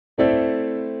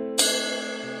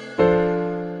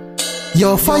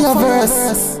Yo, Fyah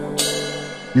verse.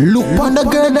 Look on the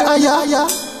girl the aya.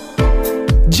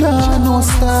 John no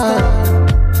star.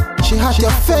 She had your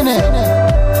fene.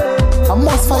 I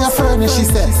must fire furnace, she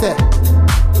said.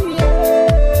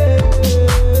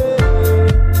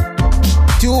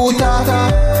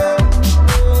 I-Tutor.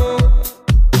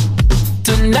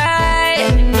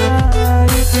 Tonight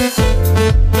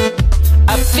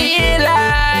I feel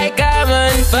like I'm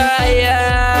on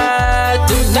fire.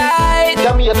 Tonight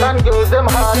Jamaican girls them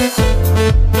hot.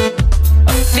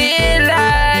 I feel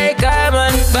like I'm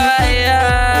on fire.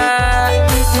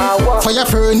 Fire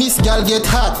furnace, gal get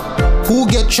hot. Who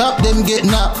get chopped, them get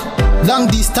napped. Long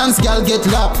distance, gal get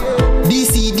lap.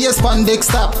 DC, they spandex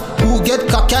stop. Who get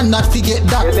cock and not forget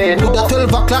that. With a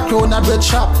 12 o'clock round a bread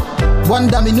shop. One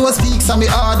damn me no speaks and me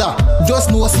order. Just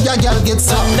know see a gal get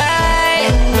some.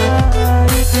 Tonight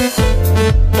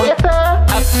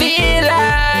I feel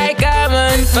like I'm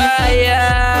on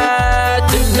fire.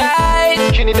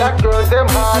 Tonight Trinidad girls them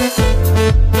hot.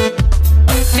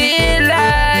 I feel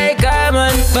like I'm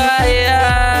on fire.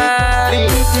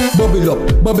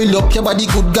 Bubble up, your body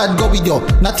good God go with you.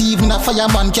 Not even a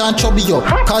fireman can trouble you.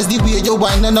 Cause the way you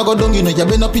whine and go down, you know you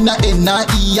been up in a N,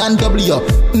 E and W.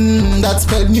 That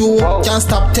spell new. Can't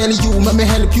stop telling you, let me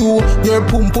help you. Your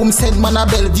pum pum send man a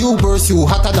Bellevue. Burst you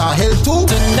hotter than hell too.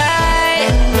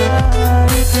 Tonight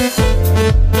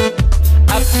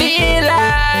I feel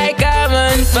like I'm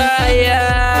on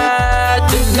fire.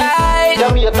 Tonight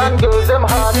Jamaican girls them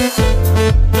hot.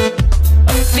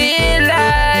 I feel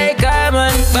like I'm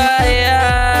on fire.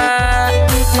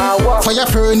 Fire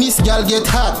furnace, gal get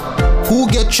hot. Who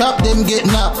get chopped, them get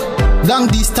napped. Long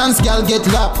distance, gal get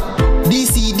lap.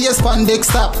 DC, they spandex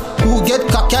stop. Who get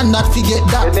cock and not forget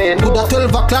that. With a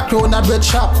 12 o'clock round a bread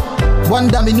shop. One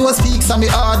damn me no speaks and me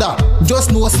order.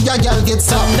 Just know see a gal get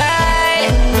some.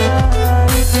 Tonight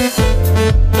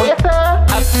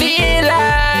I feel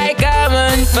like I'm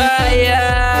on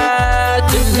fire.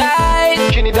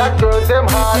 Tonight Trinidad girls them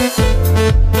hot.